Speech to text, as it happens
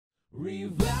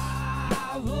Revival.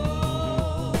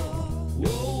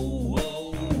 Whoa,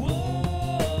 whoa,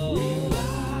 whoa.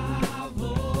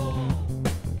 Revival.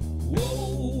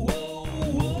 Whoa, whoa,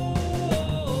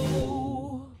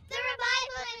 whoa. The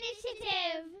Revival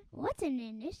Initiative. What's an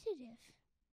initiative?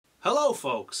 Hello,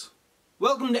 folks.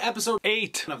 Welcome to episode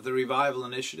 8 of the Revival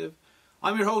Initiative.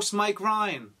 I'm your host, Mike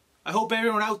Ryan. I hope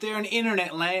everyone out there in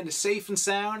internet land is safe and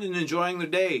sound and enjoying their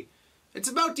day. It's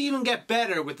about to even get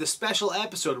better with the special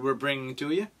episode we're bringing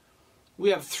to you.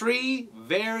 We have 3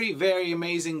 very, very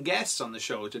amazing guests on the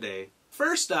show today.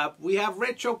 First up, we have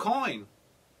Rich Aucoin.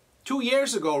 2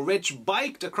 years ago, Rich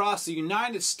biked across the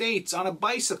United States on a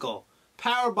bicycle,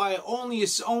 powered by only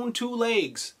his own 2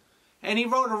 legs. And he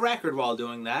wrote a record while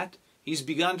doing that. He's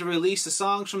begun to release the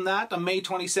songs from that. On May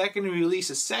 22nd, he released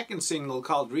a second single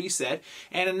called Reset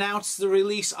and announced the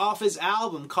release of his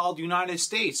album called United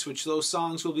States, which those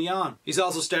songs will be on. He's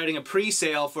also starting a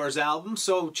pre-sale for his album,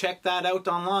 so check that out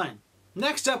online.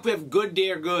 Next up, we have Good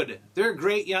Dear Good. They're a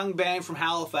great young band from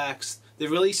Halifax. They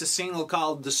released a single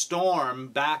called The Storm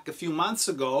back a few months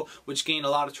ago, which gained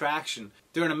a lot of traction.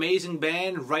 They're an amazing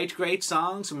band, write great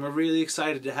songs, and we're really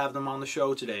excited to have them on the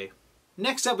show today.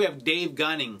 Next up, we have Dave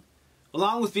Gunning.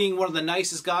 Along with being one of the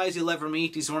nicest guys you'll ever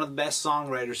meet, he's one of the best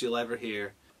songwriters you'll ever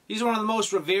hear. He's one of the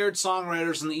most revered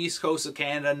songwriters on the east coast of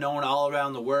Canada, known all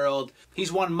around the world.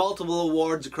 He's won multiple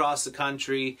awards across the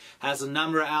country, has a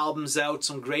number of albums out,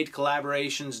 some great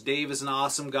collaborations. Dave is an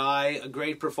awesome guy, a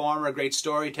great performer, a great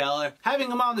storyteller.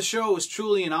 Having him on the show is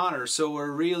truly an honor, so we're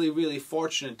really, really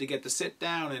fortunate to get to sit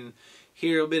down and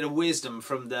hear a bit of wisdom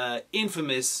from the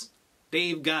infamous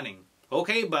Dave Gunning.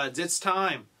 Okay, buds, it's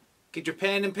time. Get your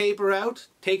pen and paper out,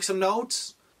 take some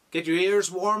notes, get your ears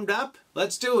warmed up.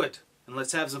 Let's do it, and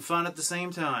let's have some fun at the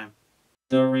same time.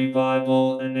 The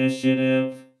Revival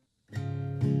Initiative.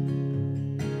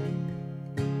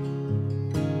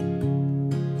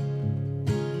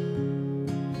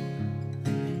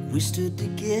 We stood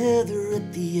together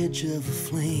at the edge of a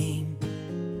flame,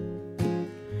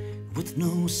 with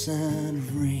no sign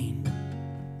of rain.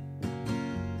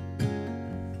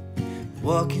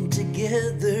 Walking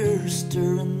together,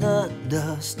 stirring the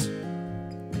dust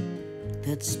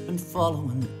that's been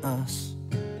following us.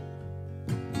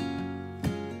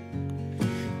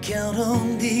 Count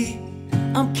on me,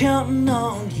 I'm counting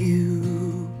on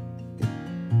you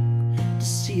to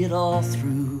see it all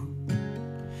through,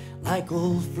 like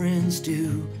old friends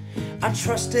do. I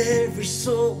trust every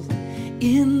soul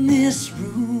in this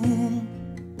room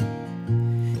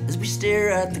as we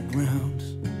stare at the ground,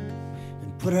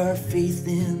 put our faith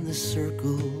in the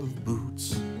circle of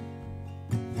boots.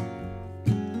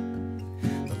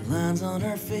 The lines on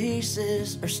our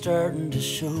faces are starting to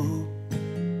show.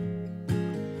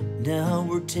 Now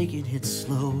we're taking it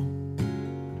slow.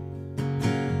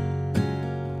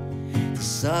 The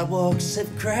sidewalks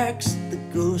have cracks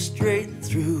that go straight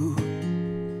through.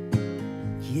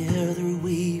 Yeah, they're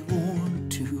way worn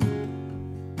too.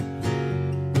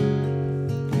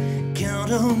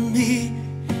 Count on me,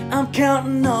 I'm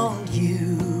counting on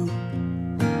you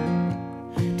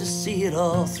to see it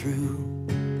all through,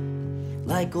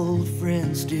 like old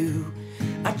friends do.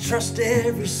 I trust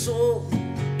every soul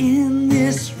in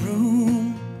this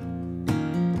room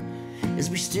as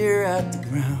we stare at the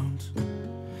ground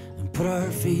and put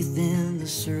our faith in the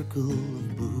circle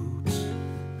of boots.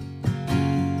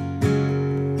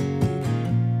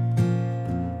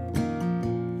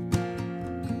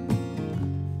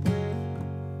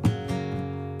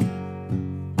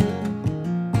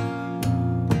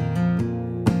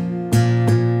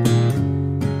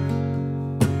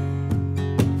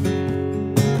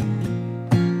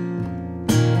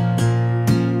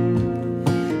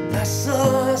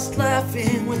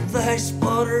 Laughing with ice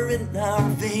water in our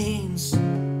veins.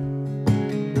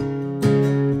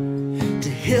 To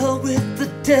hell with the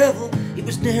devil, he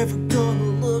was never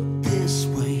gonna look this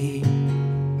way.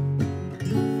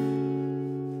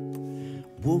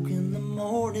 Woke in the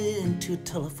morning to a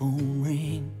telephone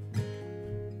ring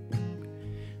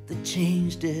that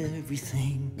changed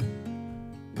everything.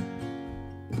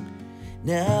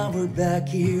 Now we're back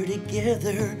here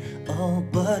together, all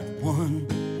but one,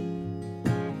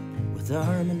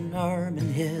 arm in arm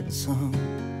and heads hung.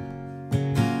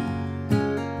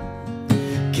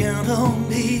 Count on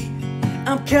me,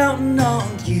 I'm counting on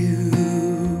you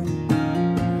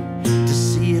to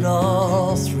see it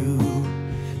all through,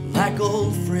 like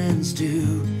old friends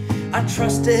do. I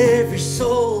trust every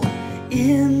soul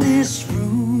in this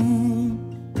room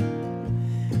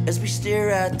as we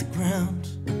stare at the ground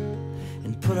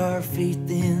and put our faith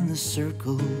in the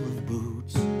circle of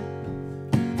boots.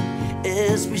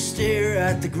 As we stare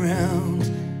at the ground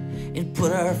and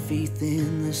put our faith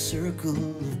in the circle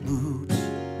of boots.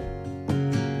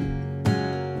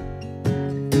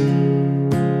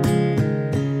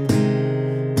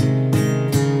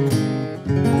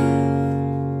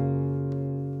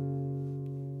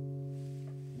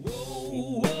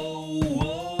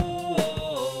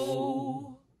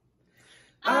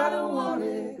 I don't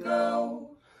wanna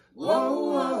go. Whoa,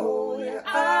 whoa, yeah,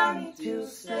 I need to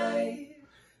stay.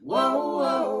 Whoa,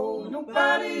 whoa,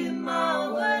 nobody in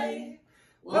my way.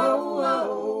 Whoa,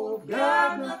 whoa,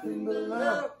 got nothing but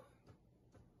love.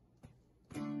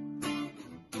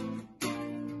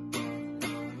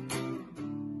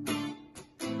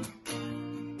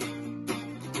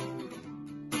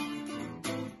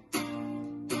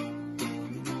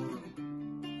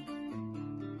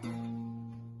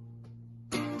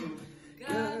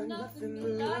 Got nothing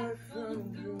but life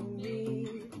running through me.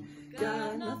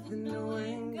 Got nothing, no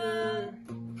anger.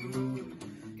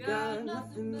 Got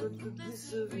nothing but the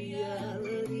bliss of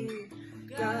reality.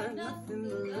 Got nothing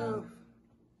but love.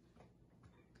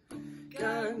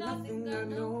 Got nothing, got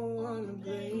no one to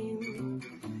blame.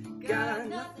 Got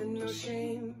nothing, no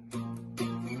shame.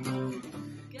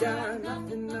 Got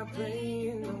nothing, not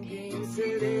playing no games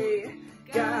today.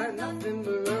 Got nothing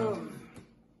but love.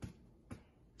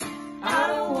 I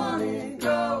don't wanna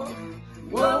go.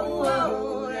 Whoa,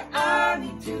 whoa, yeah, I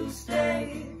need to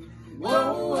stay.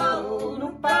 Whoa, whoa,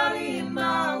 nobody in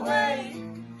my way.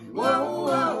 Whoa,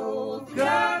 whoa,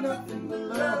 got nothing but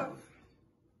love.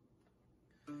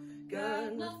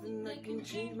 Got nothing that can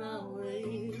change my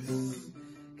ways.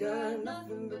 Got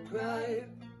nothing but pride.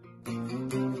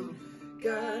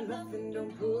 Got nothing,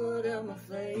 don't put out my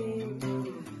flame.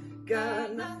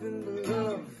 Got nothing but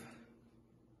love.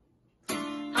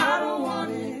 I don't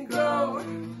wanna go.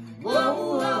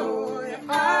 Whoa, whoa, yeah,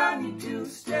 I need to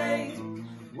stay.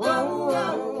 Whoa,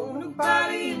 whoa,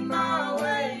 nobody in my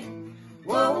way.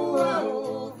 Whoa,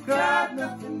 whoa, got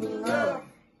nothing but love.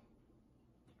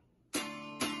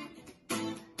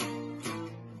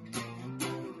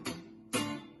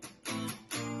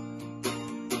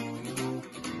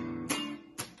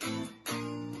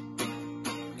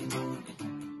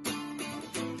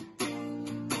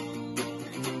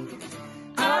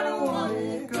 I don't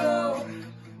wanna go.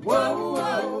 Whoa,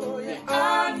 whoa, yeah,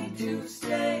 I need to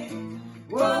stay.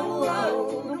 Whoa,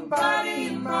 whoa, nobody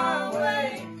in my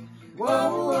way.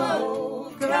 Whoa,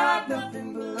 whoa, got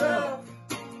nothing but love.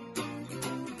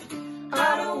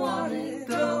 I don't wanna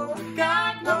go. I've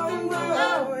got nothing but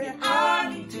love. Yeah,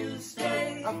 I need to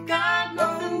stay. I've got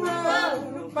nothing but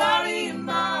love. Nobody in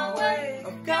my way.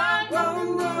 I've got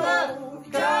nothing but love.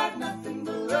 I've got nothing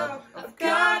but love. I've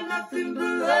got nothing but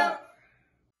love.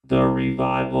 The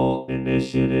Revival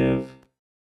Initiative.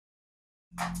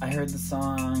 I heard the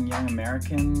song Young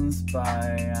Americans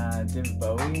by David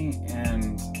Bowie,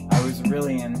 and I was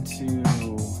really into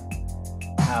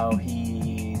how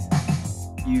he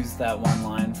used that one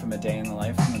line from A Day in the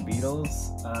Life from the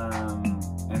Beatles,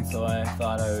 and so I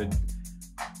thought I would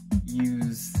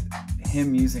use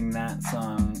him using that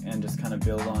song and just kind of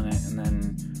build on it, and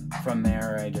then from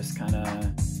there I just kind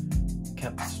of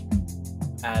kept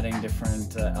adding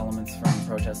different elements from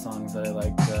protest songs that I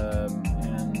liked,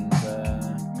 and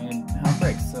made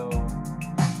Heartbreak. So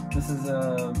this is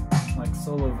a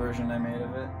solo version I made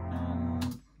of it,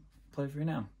 and play it for you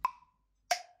now.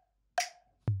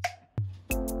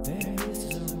 There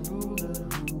is a ruler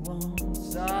who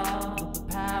wants all the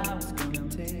power. It's gonna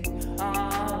take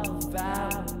all the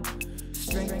valor,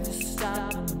 strength to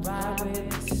stop and the right way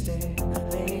to stay.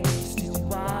 They still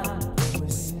want to win.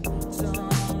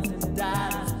 Sons and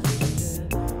daughters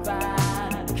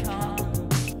divide and conquer,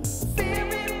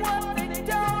 fearing what they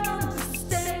don't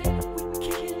understand. We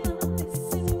can't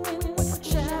listen when we're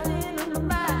shouting on the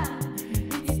mind.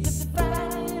 It's the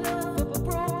fighting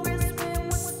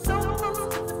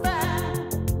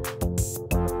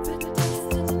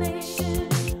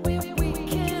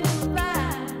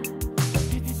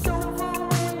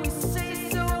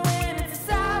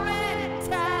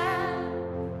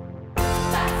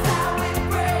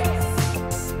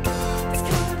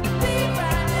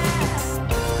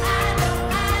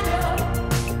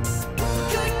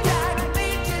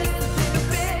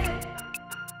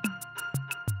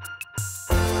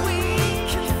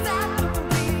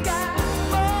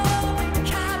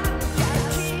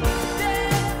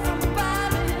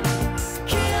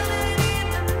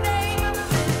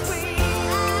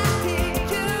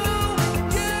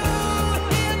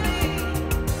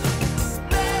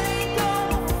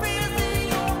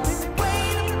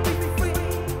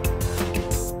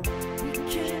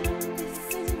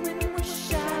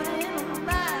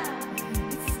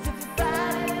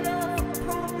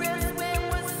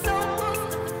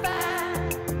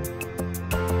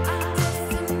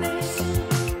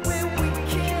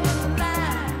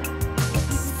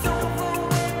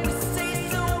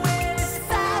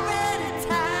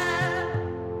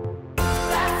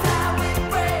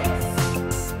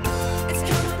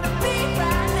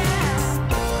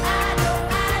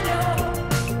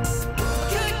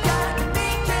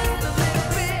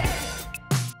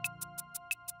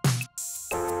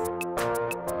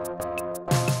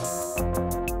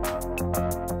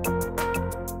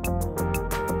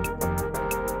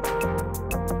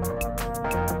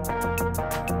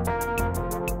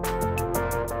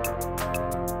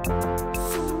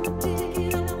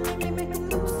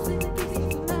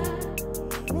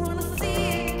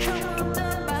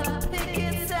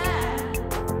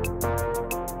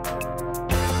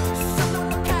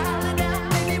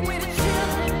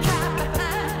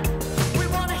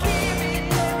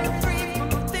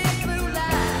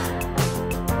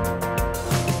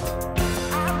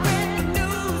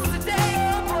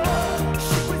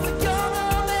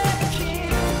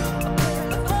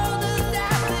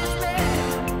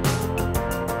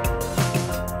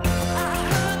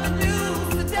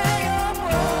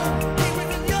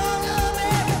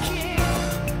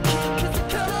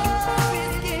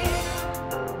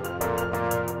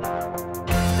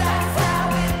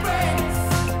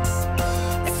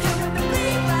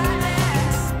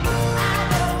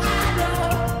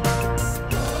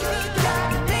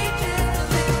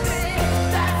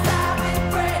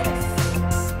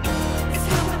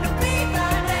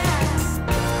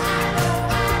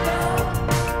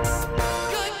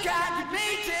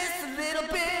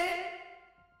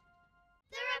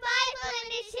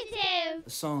The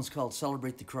song's called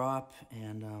Celebrate the Crop,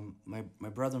 and my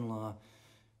brother-in-law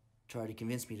tried to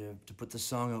convince me to put this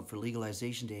song out for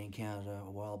Legalization Day in Canada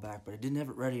a while back, but I didn't have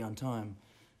it ready on time.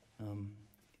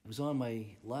 It was on my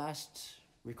last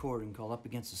recording called Up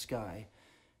Against the Sky,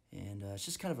 and it's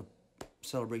just kind of a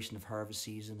celebration of harvest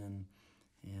season,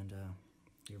 and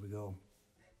here we go.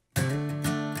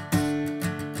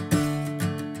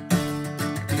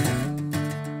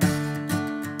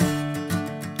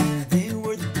 They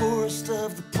were the poorest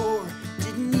of the poor,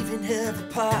 didn't even have a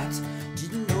pot,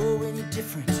 didn't know any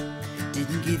different,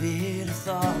 didn't give it a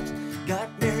thought.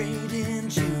 Got married in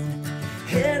June,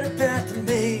 had a bath in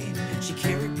May. She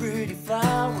carried pretty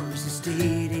flowers and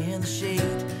stayed in the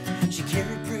shade. She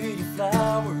carried pretty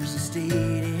flowers and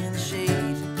stayed in the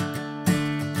shade.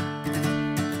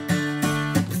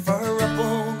 Far up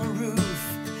on the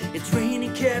roof, it's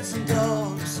raining cats and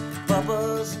dogs.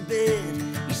 Papa's in bed,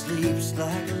 he sleeps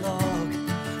like a log.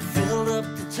 Filled up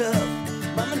the tub,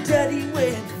 Mom and Daddy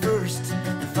went first.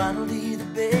 And finally the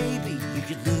baby, you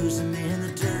could lose him in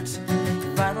the dirt.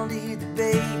 And finally the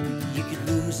baby, you could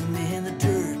lose him in the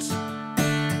dirt.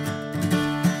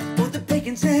 Oh, the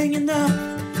bacon's hanging up,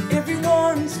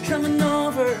 everyone's coming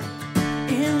over,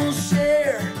 and we'll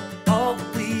share all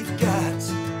that we've got.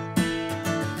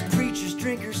 Preachers,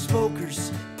 drinkers,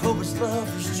 smokers, poets,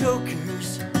 lovers,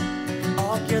 jokers,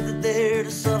 all gathered there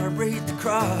to celebrate the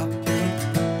crop.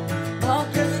 All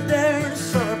gathered there to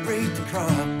celebrate the crop.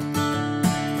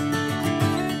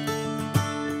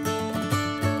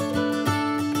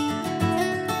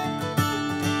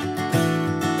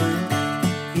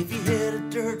 If you had a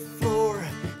dirt floor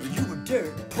and you were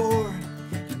dirt poor,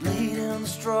 you'd lay down the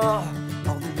straw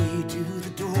all the way to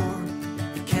the door.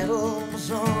 The kettle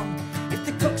was on, if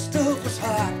the cook stove was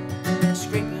hot,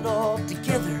 scrape it all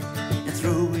together and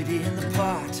throw it in the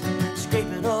pot. Scrape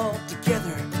it all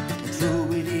together and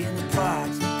throw it in the pot.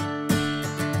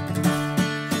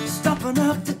 Stomping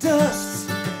up the dust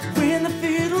when the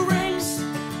fiddle rings,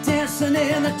 dancing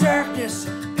in the darkness,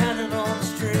 pounding on the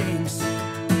strings.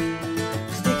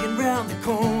 Sneaking round the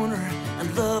corner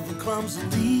and loving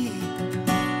clumsily,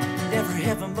 never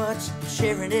having much,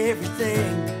 sharing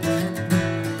everything.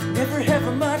 Never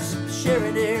having much,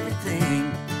 sharing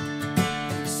everything.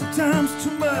 Sometimes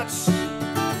too much.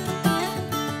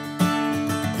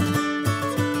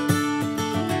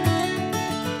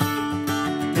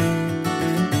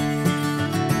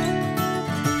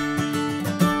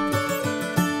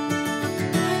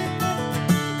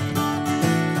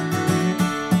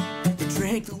 They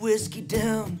drank the whiskey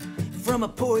down from a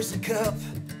poison cup,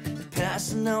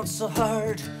 passing out so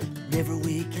hard, never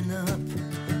waking up.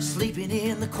 Sleeping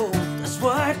in the cold, that's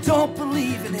why I don't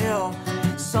believe in hell.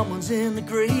 Someone's in the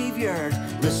graveyard,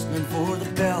 listening for the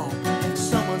bell.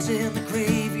 Someone's in the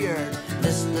graveyard,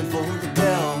 listening for the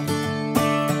bell.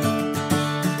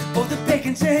 Oh, the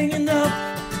bacon's hanging up,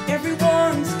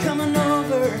 everyone's coming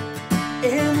over,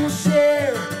 and we'll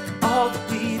share all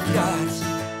that we've got.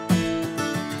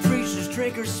 Preachers,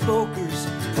 drinkers, smokers,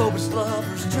 poets,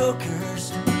 lovers,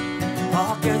 jokers,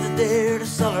 all gathered there to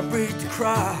celebrate the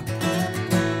crop.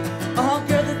 All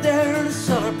gathered there to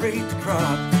celebrate the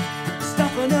crop.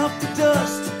 Stomping up the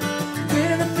dust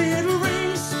when the fiddle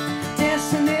rings,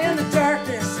 dancing in the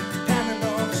darkness, pounding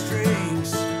on the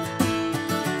strings.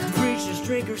 Preachers,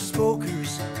 drinkers,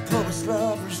 smokers, poets,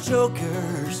 lovers,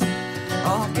 jokers,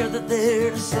 all gathered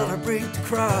there to celebrate the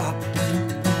crop.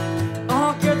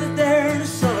 All gathered there to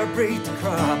celebrate the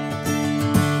crop.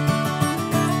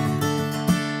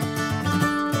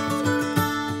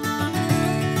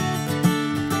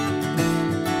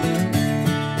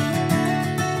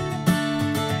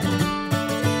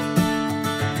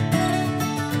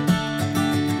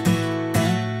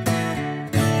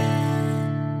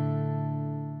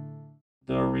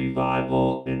 The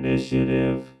Revival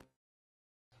Initiative.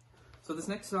 So this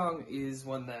next song is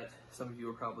one that some of you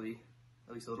are probably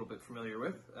at least a little bit familiar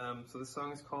with. So this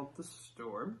song is called The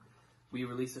Storm. We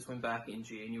released this one back in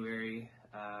January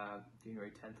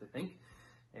 10th, I think.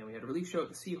 And we had a release show at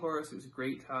the Seahorse. It was a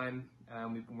great time.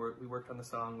 We worked on the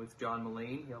song with John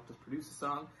Mullane. He helped us produce the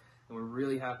song. And we're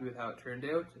really happy with how it turned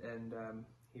out. And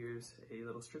here's a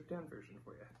little stripped down version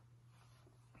for you.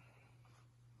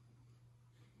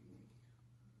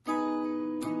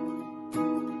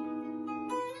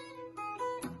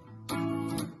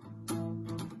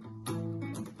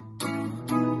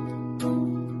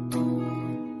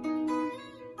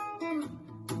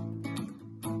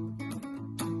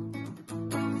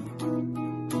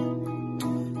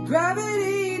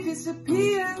 Gravity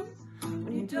disappears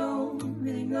when you don't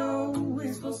really know where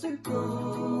you're supposed to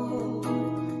go.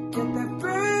 Get that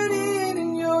burning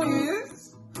in your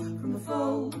ears from the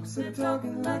folks Cause they're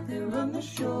talking like they run the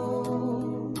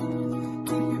show.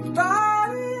 Keep your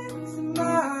bodies in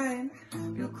mind,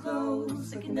 feel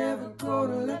close, they can never go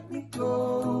to let me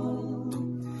go.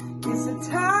 Is the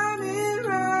timing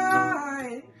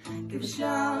right? Give a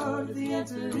shout if the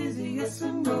answer is a yes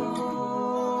or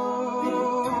no.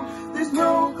 There's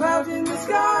no clouds in the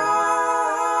sky,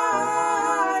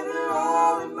 they're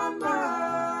all in my mind.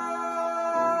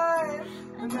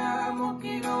 And I'm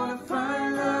walking on a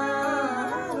fine line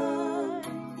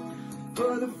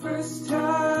for the first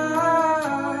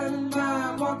time. And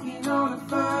I'm walking on a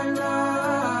fine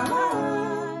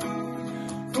line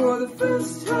for the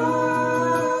first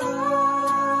time.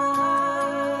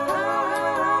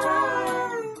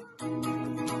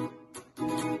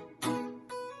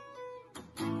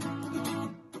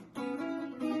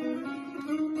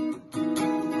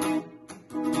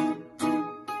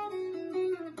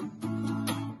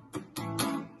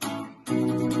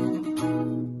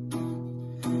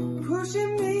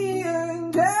 Pushing me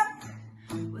under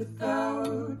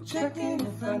without checking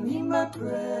if I need my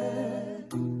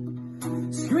breath.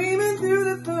 Screaming through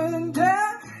the thunder,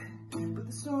 but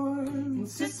the storm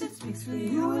insists it speaks for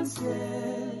you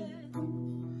instead.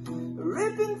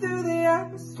 Ripping through the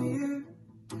atmosphere,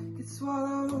 get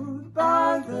swallowed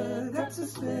by the depths of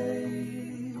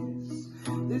space.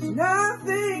 There's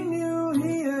nothing new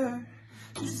here,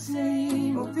 just the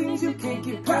same old things you can't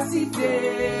get past these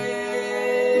days.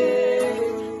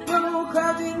 No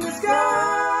clouds in the sky,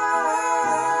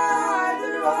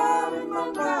 they're all in my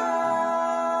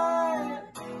mind.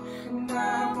 And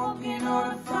I'm walking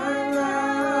on a fine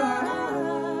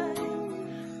line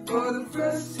for the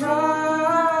first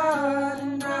time.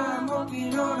 And I'm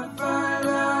walking on a fine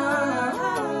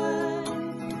line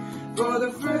for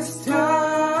the first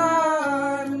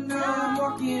time. And I'm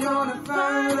walking on a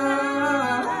fine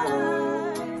line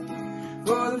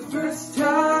for the first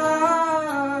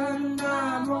time. And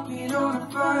I'm walking on a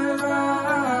fine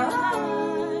line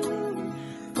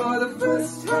for the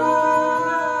first time.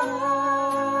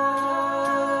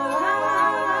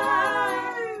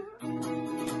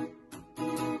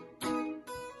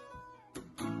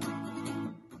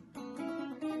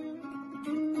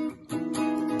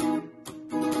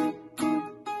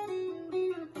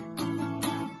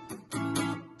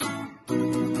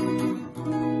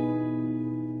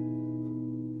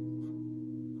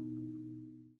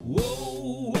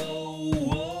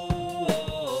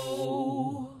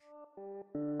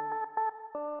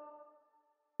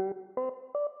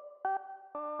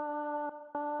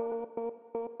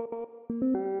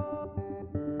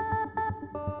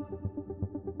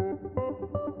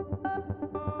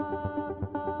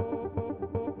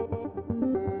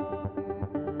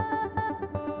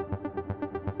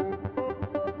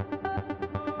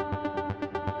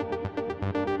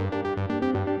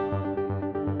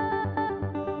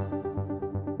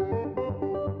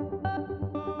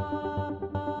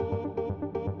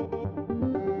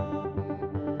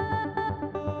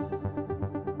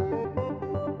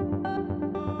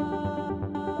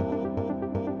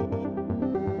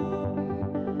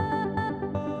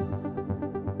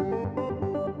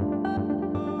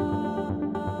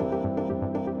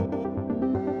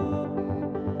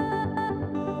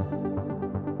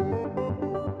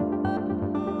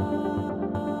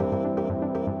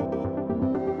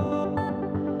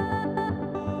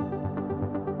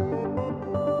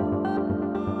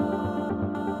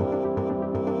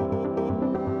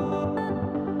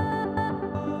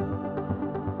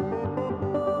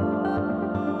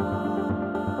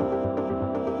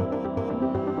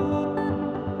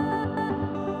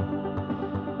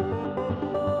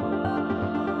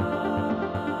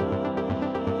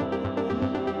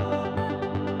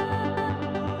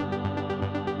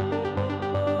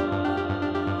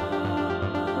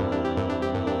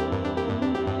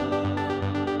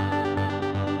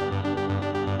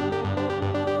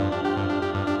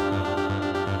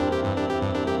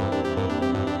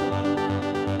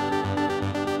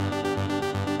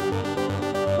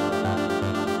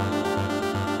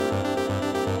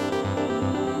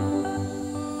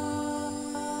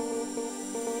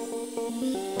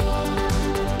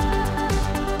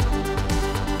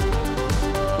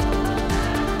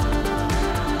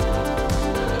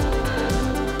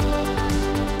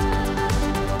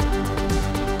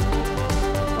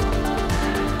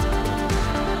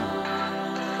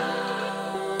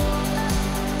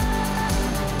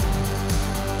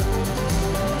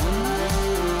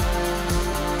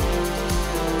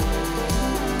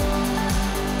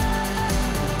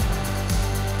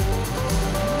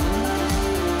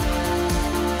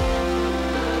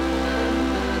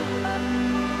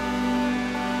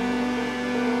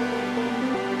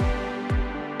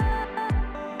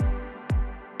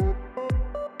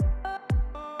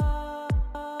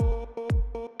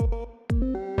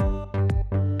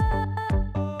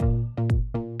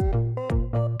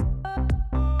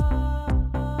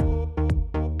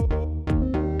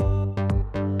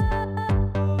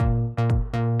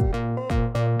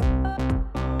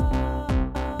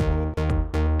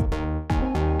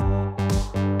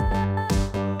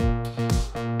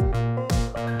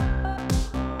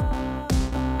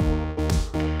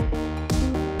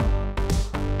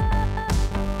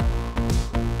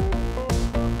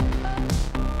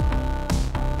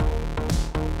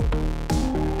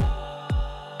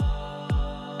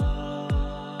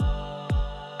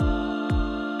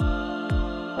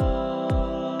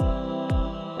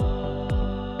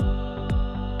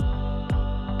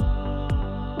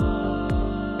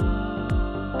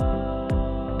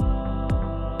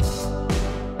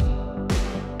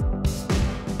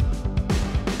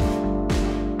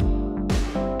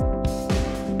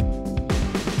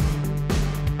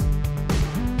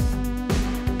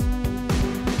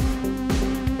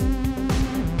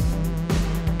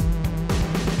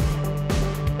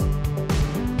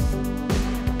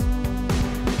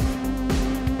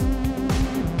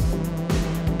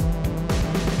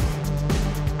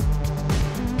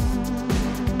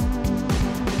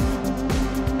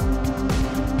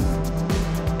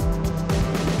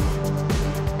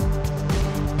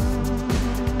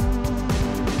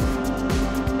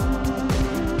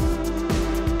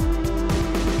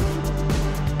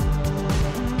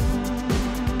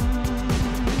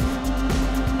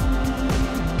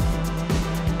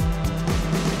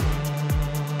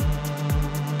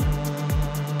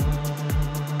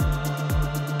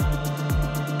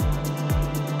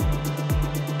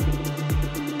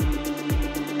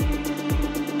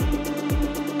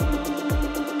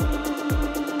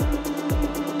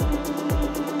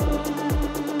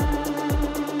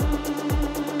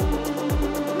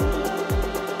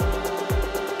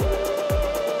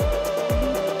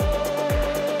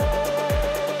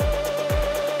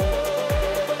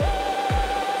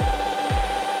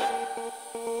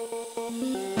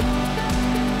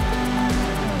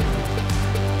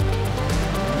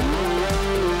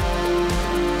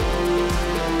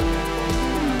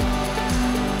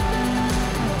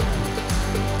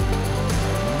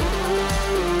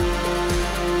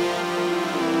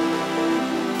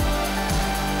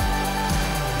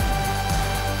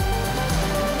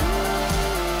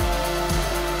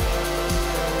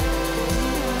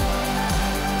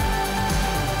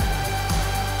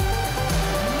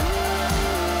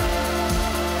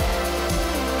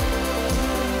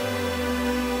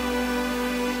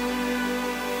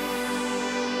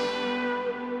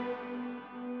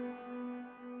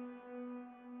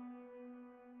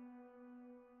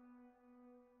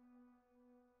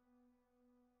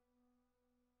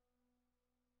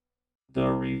 The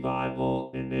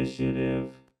Revival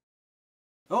Initiative.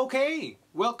 Okay,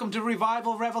 welcome to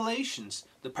Revival Revelations,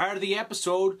 the part of the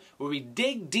episode where we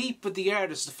dig deep with the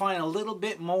artists to find a little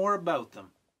bit more about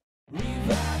them.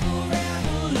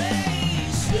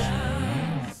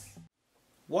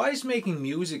 Why is making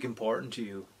music important to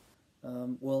you?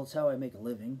 Well, it's how I make a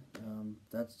living.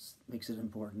 That makes it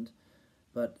important.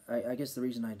 But I guess the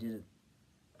reason I did it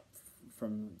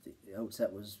from the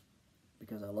outset was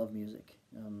because I love music.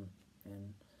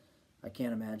 And I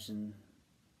can't imagine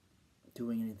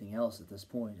doing anything else at this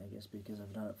point, I guess, because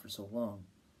I've done it for so long.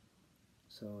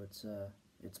 So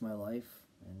it's my life,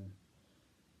 and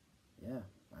yeah,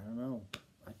 I don't know.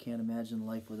 I can't imagine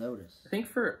life without it. I think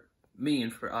for me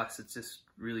and for us, it's just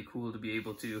really cool to be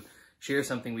able to share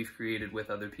something we've created with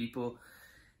other people.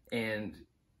 And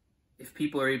if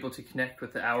people are able to connect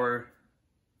with our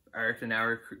art and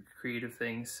our creative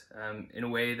things in a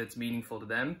way that's meaningful to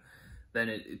them, then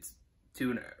it's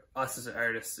to us as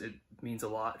artists, it means a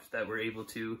lot that we're able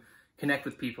to connect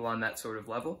with people on that sort of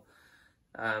level.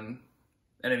 And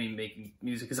I mean, making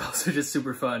music is also just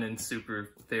super fun and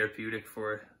super therapeutic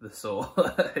for the soul,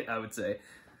 I would say.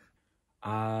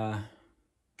 Why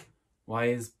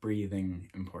is breathing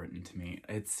important to me?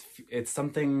 It's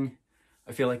something,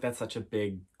 I feel like that's such a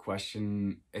big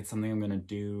question. It's something I'm gonna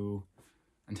do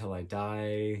until I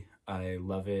die. I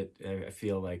love it. I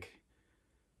feel like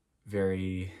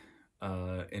very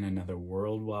in another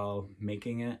world while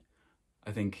making it.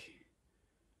 I think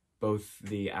both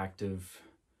the act of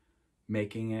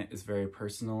making it is very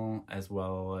personal, as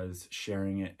well as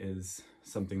sharing it is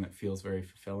something that feels very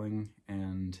fulfilling.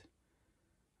 And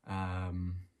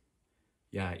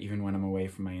yeah, even when I'm away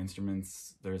from my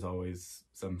instruments, there's always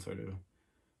some sort of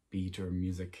beat or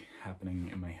music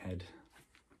happening in my head.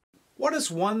 What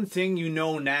is one thing you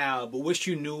know now but wish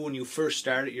you knew when you first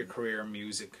started your career in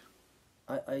music?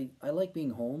 I like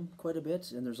being home quite a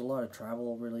bit, and there's a lot of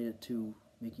travel related to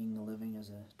making a living as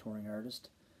a touring artist.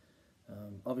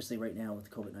 Obviously right now with the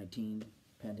COVID-19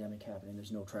 pandemic happening,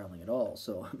 there's no traveling at all,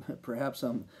 so perhaps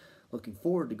I'm looking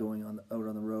forward to going out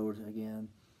on the road again.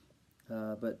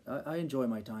 But I enjoy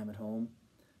my time at home.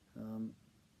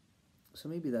 So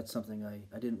maybe that's something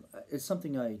it's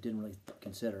something I didn't really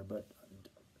consider, but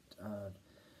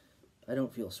I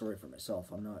don't feel sorry for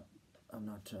myself.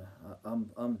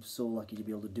 I'm so lucky to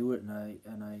be able to do it, and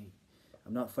I'm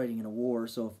not fighting in a war.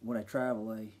 So when I travel,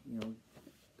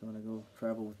 gonna go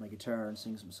travel with my guitar and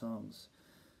sing some songs.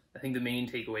 I think the main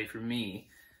takeaway for me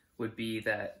would be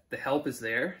that the help is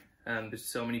there. There's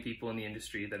so many people in the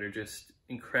industry that are just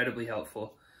incredibly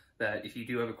helpful, that if you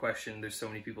do have a question, there's so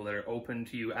many people that are open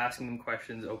to you asking them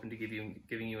questions, open to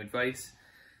giving you advice.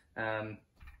 And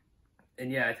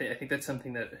yeah, I think that's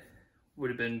something that would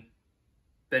have been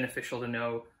beneficial to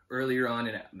know earlier on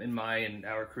in my and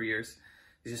our careers,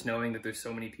 is just knowing that there's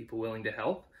so many people willing to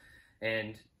help.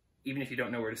 And even if you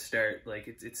don't know where to start, like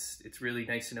it's really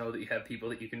nice to know that you have people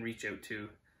that you can reach out to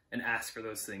and ask for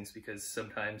those things, because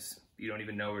sometimes you don't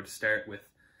even know where to start with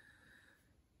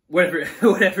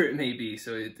whatever it may be.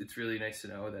 So it's really nice to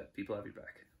know that people have your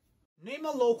back. Name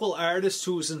a local artist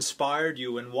who's inspired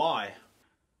you and why.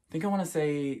 I think I want to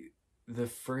say the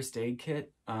First Aid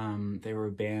Kit. They were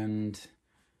a band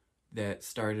that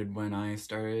started when I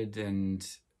started, and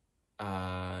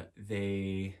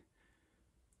they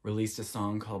released a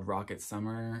song called Rocket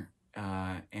Summer,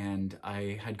 and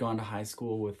I had gone to high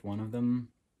school with one of them,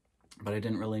 but I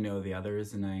didn't really know the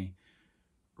others, and I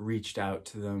reached out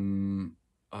to them.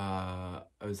 I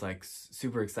was like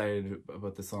super excited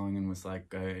about the song and was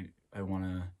like, I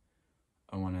want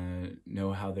to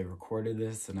know how they recorded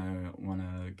this, and I want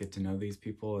to get to know these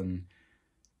people, and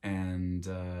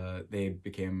they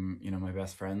became, my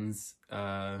best friends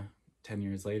 10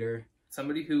 years later.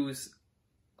 Somebody who's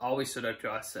always stood out to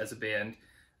us as a band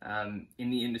in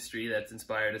the industry, that's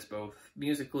inspired us both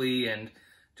musically and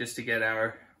just to get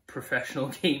our professional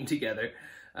game together,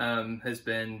 has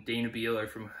been Dana Beeler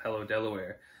from Hello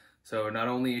Delaware. So not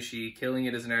only is she killing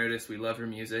it as an artist, we love her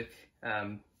music,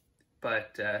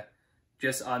 but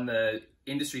just on the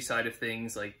industry side of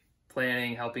things, like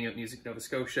planning, helping out Music Nova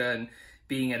Scotia, and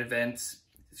being at events.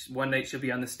 One night she'll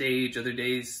be on the stage, other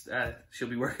days she'll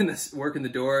be working the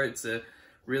door. It's a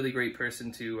really great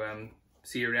person to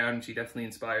see around, and she definitely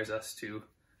inspires us to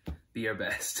be our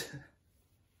best.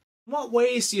 In what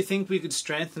ways do you think we could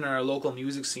strengthen our local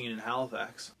music scene in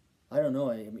Halifax? I don't know.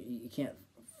 I mean, you can't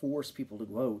force people to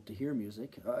go out to hear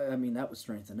music. I mean, that would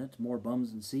strengthen it. More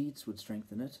bums and seats would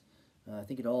strengthen it. I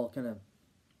think it all kind of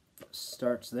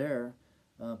starts there.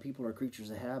 People are creatures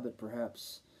of habit,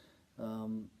 perhaps.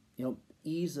 You know,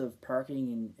 ease of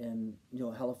parking and you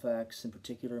know, Halifax in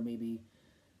particular, maybe,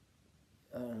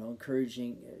 I don't know,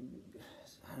 encouraging,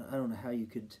 I don't know how you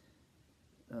could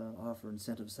offer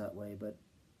incentives that way, but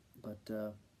I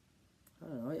don't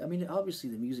know. I mean, obviously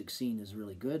the music scene is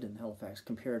really good in Halifax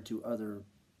compared to other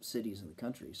cities in the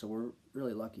country, so we're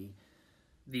really lucky.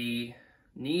 The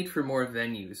need for more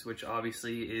venues, which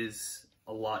obviously is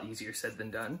a lot easier said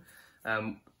than done.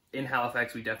 In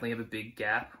Halifax, we definitely have a big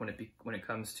gap when it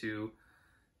comes to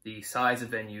the size of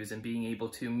venues and being able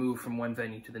to move from one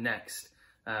venue to the next.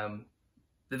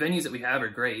 The venues that we have are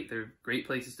great. They're great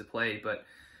places to play, but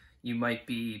your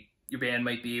band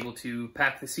might be able to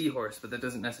pack the Seahorse, but that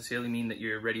doesn't necessarily mean that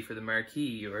you're ready for the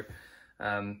Marquee. Or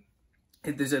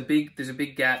there's a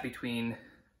big gap between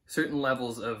certain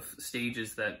levels of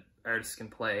stages that artists can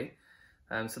play.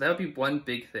 So that would be one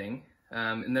big thing.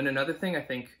 And then another thing I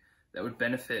think that would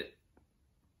benefit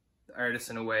artists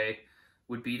in a way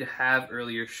would be to have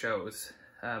earlier shows.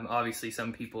 Obviously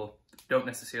some people don't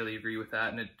necessarily agree with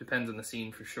that, and it depends on the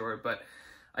scene for sure, but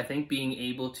I think being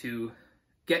able to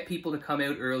get people to come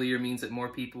out earlier means that more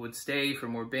people would stay for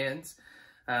more bands.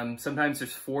 Sometimes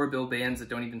there's 4 bill bands that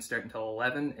don't even start until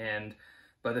 11, and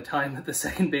by the time that the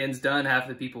second band's done, half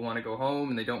the people want to go home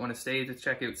and they don't want to stay to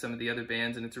check out some of the other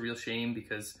bands, and it's a real shame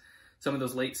because some of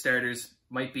those late starters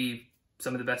might be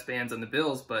some of the best bands on the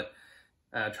bills, but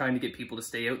trying to get people to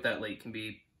stay out that late can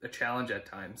be a challenge at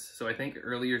times. So I think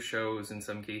earlier shows in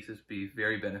some cases would be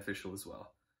very beneficial as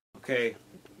well. Okay,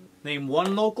 Name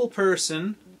one local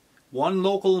person, one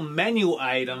local menu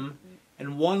item,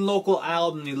 and one local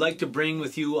album you'd like to bring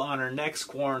with you on our next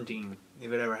quarantine,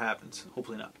 if it ever happens.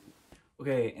 Hopefully not.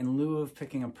 Okay, in lieu of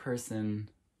picking a person,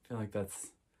 I feel like that's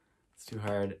too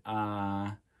hard.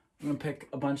 I'm gonna pick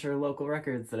a bunch of local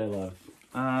records that I love.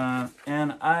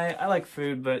 And I like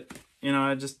food, but you know,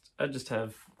 I just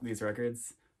have these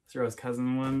records. Zero's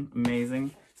Cousin one,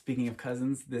 amazing. Speaking of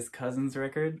cousins, this Cousins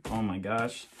record, oh my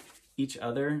gosh. Each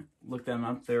Other, look them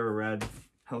up, they're a rad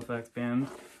Halifax band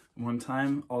one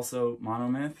time. Also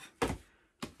Monomyth,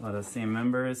 a lot of same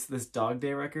members. This Dog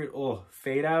Day record, oh,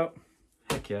 Fade Out,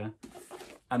 heck yeah.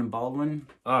 Adam Baldwin,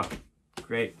 oh,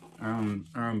 great, our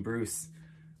own Bruce.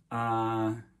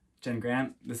 Jenn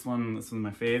Grant, this one's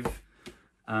my fave.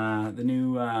 The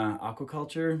new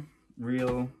Aquakultre,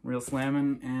 real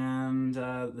slammin', and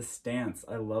The Stance.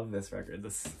 I love this record.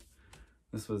 This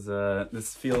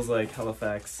feels like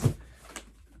Halifax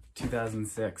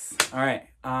 2006. All right,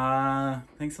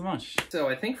 thanks so much. So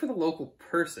I think for the local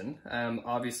person,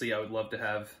 obviously I would love to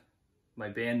have my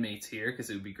bandmates here because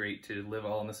it would be great to live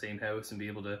all in the same house and be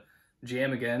able to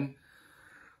jam again,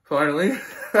 finally.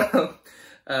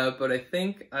 But I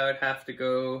think I would have to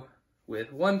go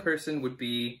with one person would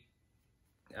be,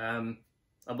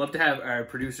 I'd love to have our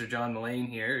producer John Mullane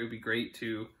here. It would be great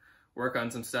to work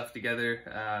on some stuff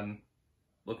together,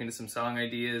 look into some song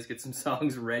ideas, get some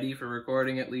songs ready for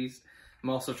recording at least. I'm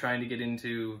also trying to get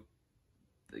into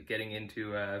getting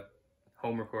into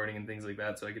home recording and things like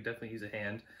that, so I could definitely use a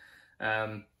hand.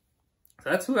 So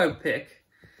that's who I would pick.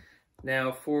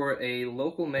 Now for a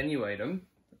local menu item,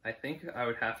 I think I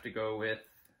would have to go with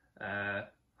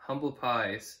humble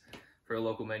pies for a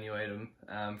local menu item.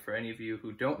 For any of you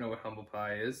who don't know what humble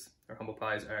pie is, or humble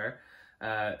pies are,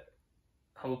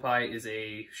 humble pie is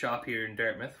a shop here in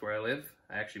Dartmouth where I live.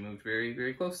 I actually moved very,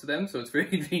 very close to them, so it's very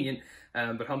convenient.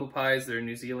 But humble pies, they're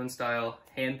New Zealand style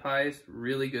hand pies,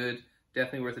 really good,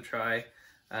 definitely worth a try.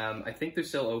 I think they're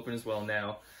still open as well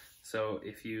now, so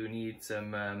if you need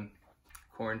some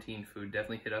quarantine food,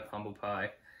 definitely hit up humble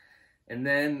pie. And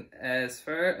then as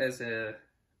far as a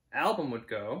album would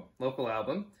go, local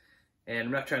album, and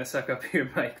I'm not trying to suck up here,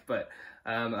 Mike, but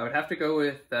I would have to go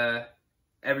with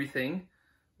Everything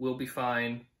Will Be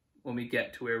Fine When We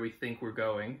Get to Where We Think We're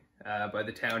Going by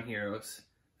the Town Heroes.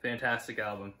 Fantastic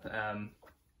album.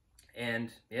 And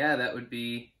yeah, that would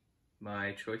be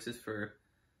my choices for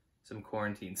some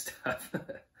quarantine stuff.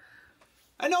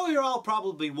 I know you're all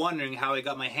probably wondering how I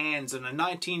got my hands on a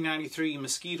 1993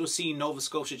 Mosquito Sea Nova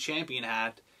Scotia champion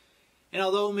hat, and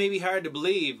although it may be hard to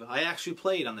believe, I actually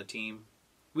played on the team.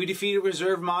 We defeated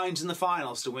Reserve Mines in the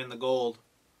finals to win the gold.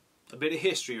 A bit of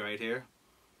history right here.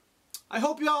 I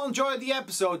hope you all enjoyed the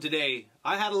episode today.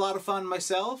 I had a lot of fun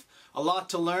myself, a lot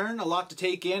to learn, a lot to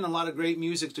take in, a lot of great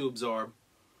music to absorb.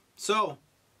 So,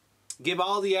 give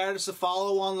all the artists a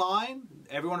follow online.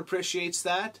 Everyone appreciates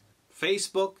that.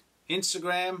 Facebook,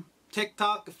 Instagram,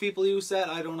 TikTok, if people use that,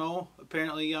 I don't know.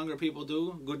 Apparently younger people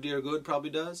do. Good Dear Good probably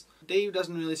does. Dave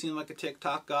doesn't really seem like a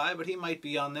TikTok guy, but he might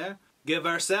be on there. Give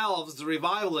ourselves, the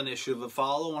Revival Initiative, a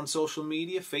follow on social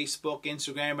media, Facebook,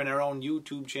 Instagram, and our own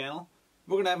YouTube channel.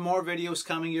 We're going to have more videos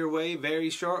coming your way very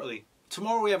shortly.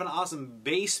 Tomorrow we have an awesome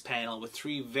bass panel with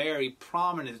 3 very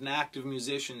prominent and active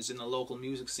musicians in the local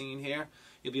music scene here.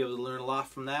 You'll be able to learn a lot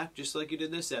from that, just like you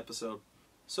did this episode.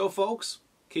 So folks,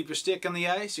 keep your stick on the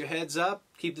ice, your heads up,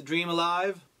 keep the dream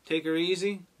alive, take her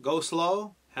easy, go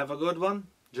slow, have a good one,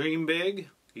 dream big,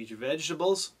 eat your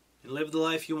vegetables, and live the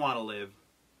life you want to live.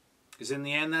 Because in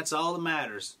the end, that's all that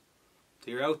matters. If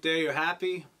you're out there, you're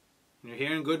happy, and you're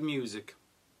hearing good music.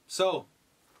 So,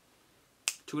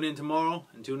 tune in tomorrow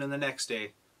and tune in the next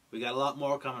day. We got a lot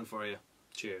more coming for you.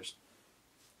 Cheers.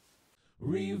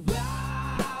 Revival.